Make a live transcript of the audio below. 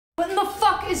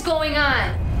is going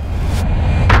on?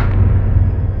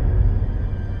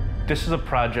 This is a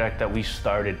project that we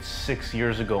started 6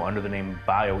 years ago under the name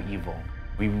BIOHAZARD.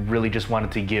 We really just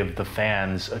wanted to give the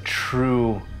fans a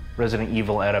true Resident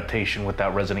Evil adaptation with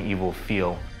that Resident Evil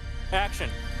feel. Action.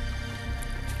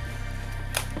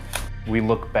 We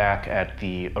look back at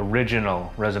the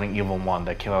original Resident Evil 1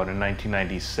 that came out in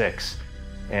 1996,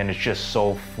 and it's just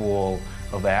so full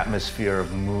of atmosphere,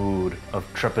 of mood, of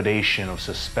trepidation, of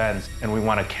suspense, and we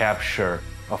want to capture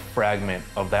a fragment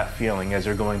of that feeling as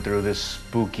you're going through this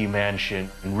spooky mansion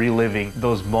and reliving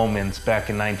those moments back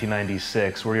in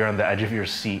 1996 where you're on the edge of your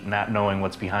seat not knowing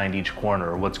what's behind each corner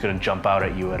or what's going to jump out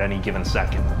at you at any given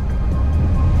second.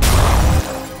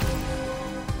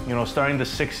 You know, starting this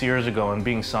 6 years ago and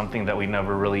being something that we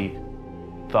never really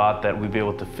thought that we'd be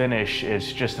able to finish,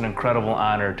 it's just an incredible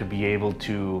honor to be able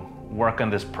to work on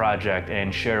this project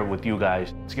and share it with you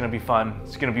guys. It's going to be fun,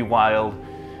 it's going to be wild,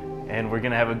 and we're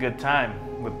going to have a good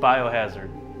time with BIOHAZARD.